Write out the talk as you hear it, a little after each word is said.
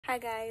Hi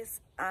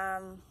guys,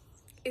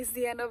 it's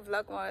the end of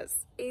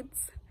Vlogmas.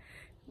 It's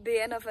the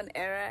end of an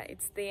era.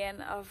 It's the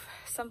end of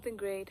something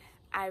great.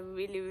 I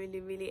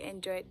really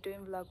enjoyed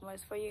doing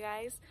Vlogmas for you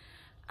guys.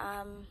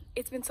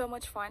 It's been so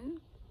much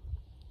fun.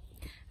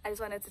 I just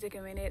wanted to take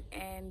a minute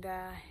and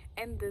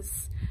end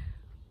this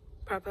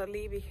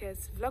properly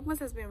because Vlogmas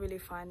has been really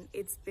fun.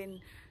 It's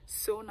been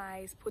so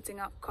nice putting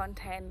up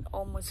content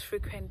almost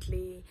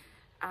frequently.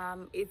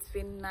 It's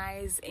been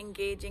nice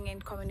engaging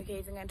and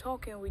communicating and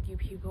talking with you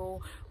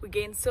people. We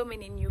gained so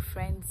many new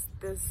friends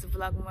this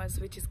Vlogmas,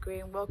 which is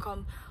great.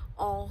 Welcome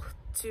all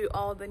to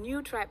all the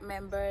new tribe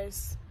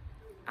members.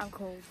 I'm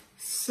cool.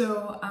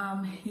 So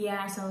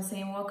yeah, as I was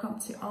saying, welcome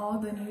to all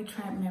the new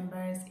tribe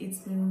members. It's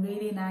been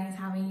really nice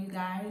having you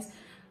guys.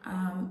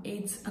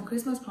 It's a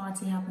Christmas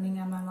party happening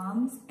at my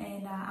mom's,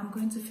 and I'm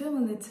going to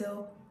film a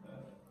little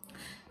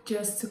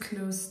just to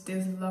close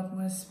this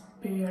Vlogmas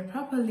period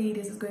properly.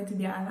 This is going to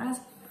be our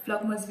last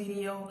Vlogmas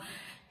video,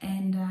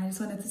 and I just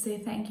wanted to say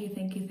thank you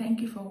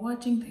for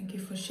watching, thank you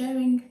for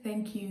sharing,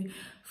 thank you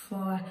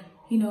for,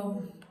 you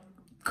know,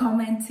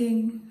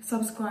 commenting,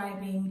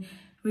 subscribing.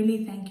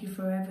 Really thank you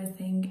for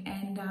everything,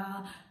 and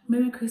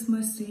Merry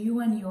Christmas to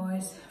you and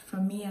yours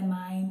from me and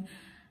mine.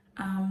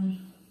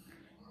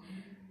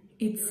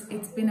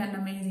 It's been an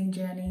amazing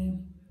journey,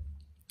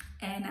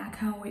 and I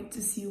can't wait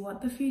to see what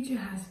the future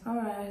has for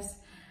us.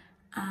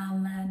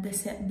 They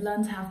said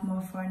blunt have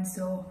more fun,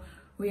 so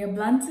we are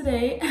blunt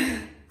today.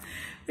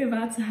 We're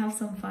about to have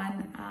some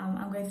fun.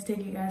 I'm going to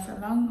take you guys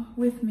along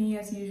with me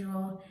as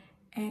usual,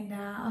 and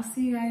I'll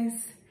see you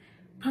guys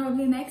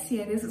probably next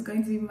year. This is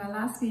going to be my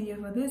last video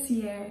for this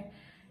year,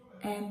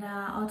 and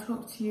I'll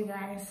talk to you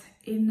guys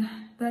in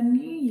the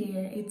new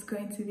year. It's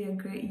going to be a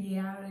great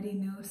year, I already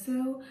know.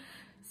 So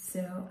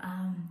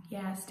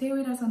yeah, stay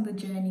with us on the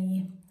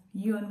journey.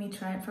 You and me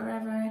tribe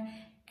forever,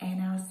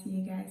 and I'll see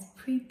you guys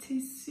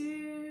pretty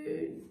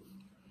soon.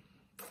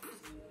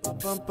 S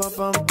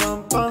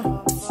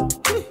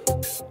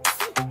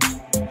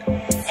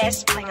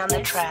playing on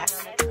the track.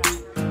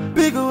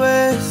 Big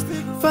waist,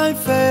 fine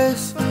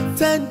face,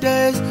 10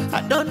 days.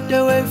 I don't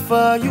do wait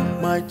for you,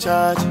 my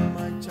child.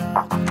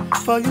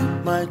 For you,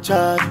 my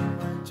child.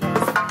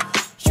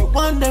 You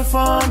want the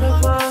fun,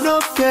 no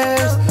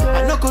case.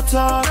 I no go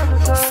talk,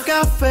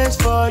 Scarface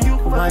for you,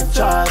 my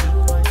child.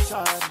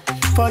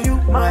 For you,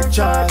 my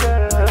child.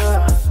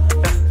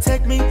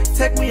 Take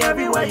me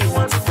everywhere you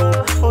want to go.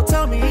 Oh,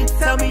 tell me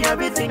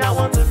everything I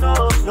want to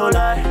know. No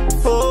lie,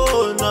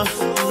 oh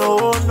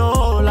no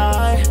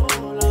lie.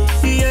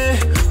 Yeah,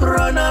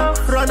 run up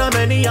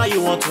anyhow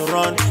you want to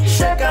run.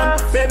 Shake up,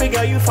 baby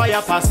girl, you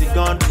fire pass it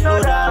gun.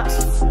 No doubt,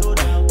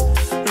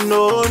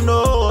 no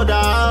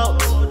doubt.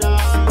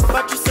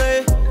 But you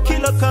say,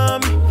 killer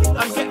coming,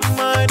 I'm getting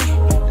money,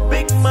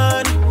 big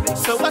money.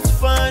 So what's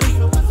funny?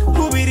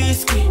 Who be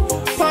risky?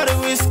 Party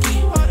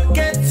whiskey,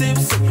 get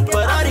tipsy,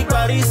 but I think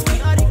I risky.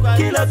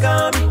 Killer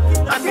coming,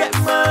 I'm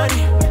getting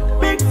money,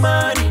 big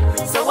money.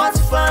 So what's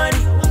funny?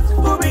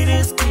 Who be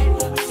risky?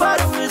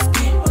 Party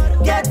whiskey,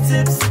 get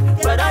tipsy,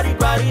 but I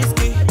think I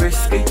risky.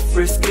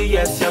 Risky,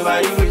 yes, your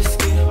body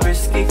risky.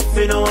 Risky,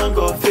 me no one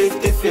go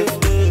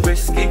 50-50.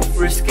 Risky,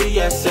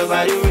 yes, your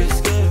body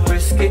risky.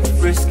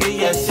 Risky,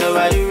 yes, your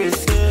body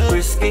risky.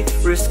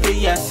 Risky,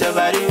 yes, your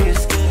body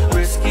risky.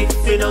 Risky,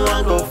 me no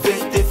one go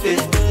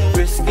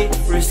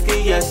 50-50.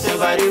 Risky, yes, your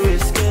body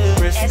risky.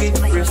 Risky,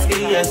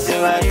 yes,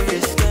 your body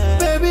risky.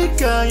 Baby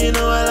girl, you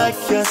know I like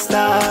your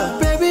style.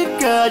 Baby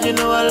girl, you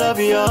know I love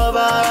your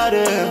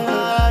body.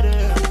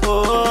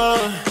 Oh,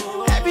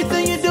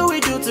 everything you do, we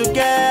do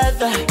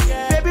together.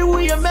 Baby,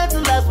 we are meant to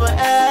last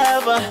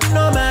forever.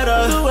 No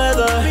matter the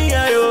weather, me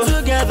and you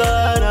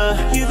together.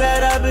 You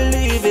better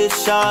believe it,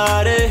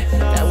 shawty,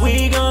 that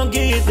we gon'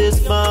 get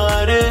this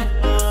money.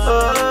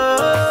 Oh.